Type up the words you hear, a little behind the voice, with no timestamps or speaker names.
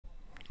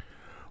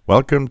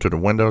Welcome to the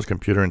Windows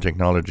Computer and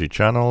Technology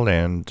channel,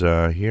 and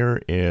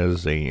here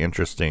is a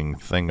interesting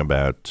thing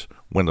about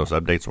Windows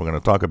updates. We're going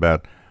to talk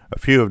about a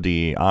few of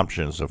the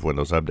options of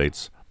Windows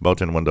updates, both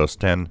in Windows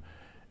 10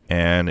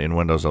 and in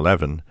Windows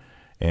 11,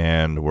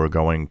 and we're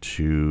going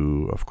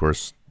to, of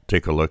course,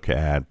 take a look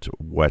at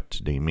what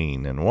they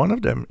mean. And one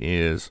of them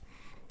is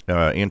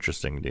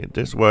interesting.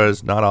 This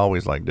was not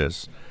always like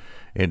this.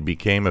 It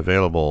became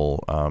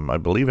available, I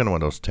believe, in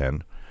Windows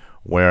 10,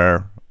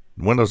 where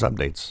Windows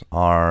updates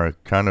are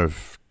kind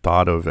of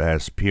thought of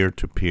as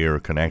peer-to-peer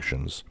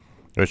connections,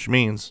 which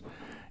means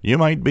you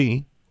might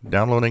be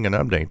downloading an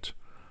update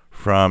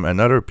from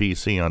another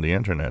PC on the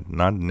internet,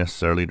 not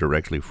necessarily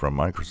directly from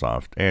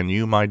Microsoft, and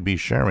you might be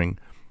sharing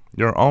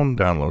your own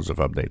downloads of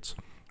updates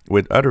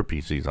with other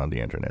PCs on the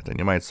internet. And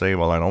you might say,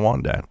 well, I don't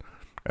want that,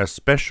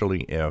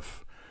 especially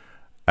if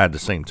at the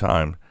same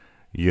time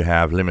you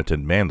have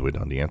limited bandwidth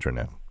on the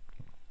internet.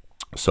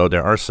 So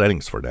there are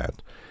settings for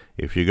that.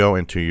 If you go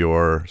into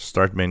your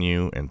Start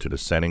menu, into the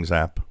Settings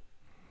app,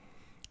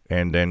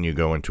 and then you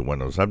go into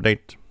Windows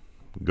Update,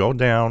 go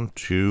down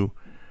to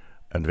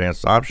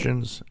Advanced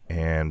Options,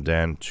 and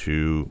then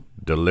to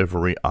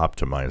Delivery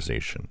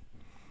Optimization.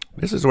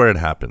 This is where it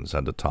happens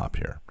at the top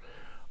here.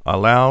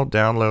 Allow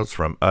downloads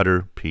from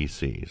other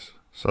PCs.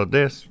 So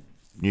this,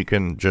 you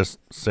can just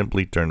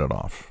simply turn it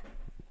off.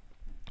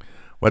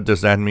 What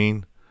does that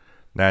mean?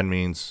 That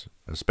means,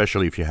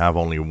 especially if you have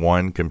only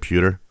one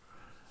computer,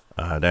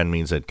 that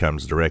means it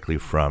comes directly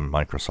from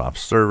Microsoft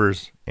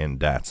servers,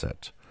 and that's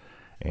it.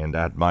 And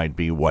that might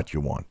be what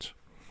you want.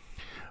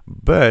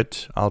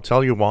 But I'll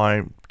tell you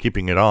why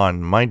keeping it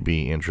on might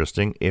be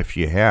interesting if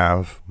you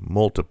have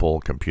multiple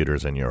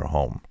computers in your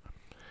home.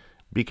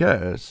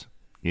 Because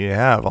you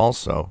have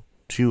also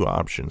two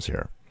options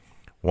here.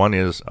 One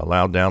is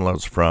allow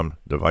downloads from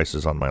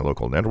devices on my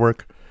local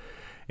network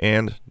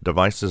and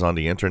devices on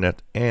the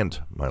internet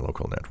and my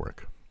local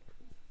network.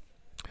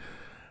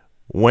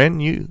 When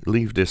you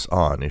leave this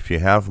on, if you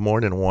have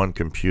more than one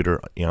computer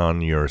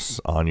on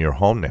your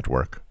home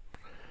network,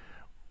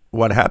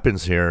 what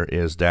happens here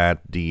is that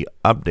the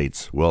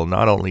updates will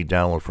not only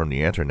download from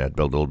the internet,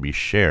 but they'll be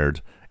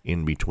shared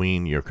in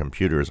between your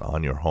computers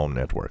on your home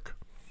network.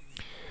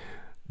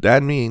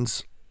 That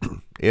means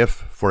if,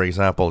 for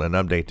example, an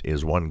update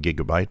is 1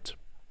 gigabyte,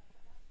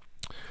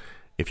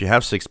 if you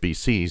have 6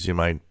 PCs, you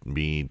might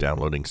be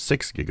downloading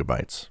 6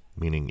 gigabytes,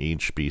 meaning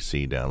each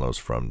PC downloads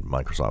from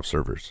Microsoft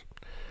servers.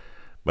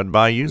 But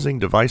by using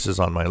devices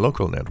on my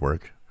local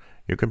network,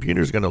 your computer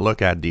is going to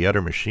look at the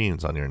other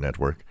machines on your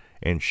network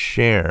and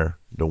share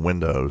the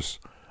Windows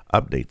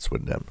updates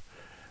with them.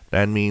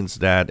 That means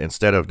that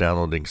instead of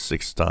downloading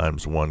 6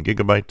 times 1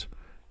 gigabyte,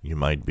 you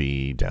might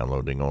be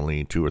downloading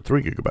only 2 or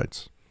 3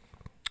 gigabytes.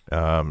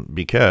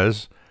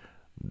 Because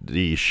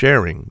the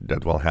sharing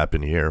that will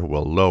happen here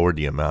will lower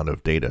the amount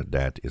of data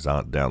that is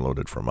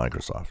downloaded from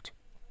Microsoft.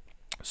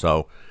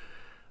 So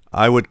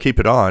I would keep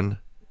it on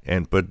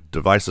and put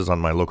devices on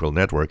my local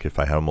network if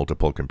I have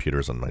multiple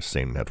computers on my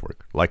same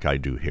network, like I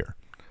do here.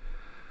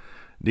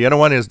 The other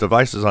one is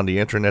devices on the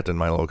internet and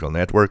my local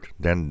network.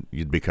 Then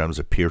it becomes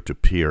a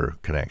peer-to-peer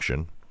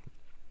connection,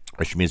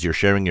 which means you're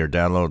sharing your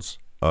downloads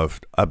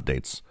of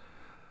updates,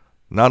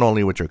 not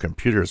only with your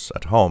computers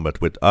at home, but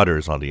with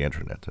others on the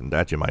internet, and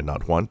that you might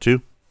not want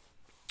to.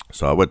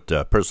 So I would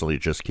personally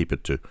just keep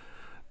it to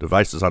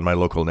devices on my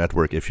local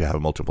network if you have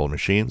multiple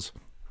machines.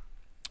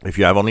 If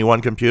you have only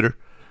one computer,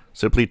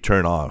 simply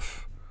turn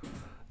off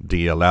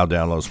the allow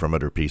downloads from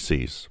other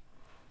PCs.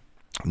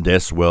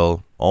 This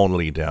will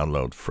only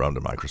download from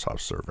the Microsoft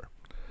server.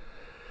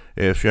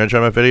 If you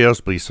enjoy my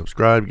videos, please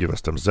subscribe, give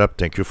us thumbs up.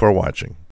 Thank you for watching.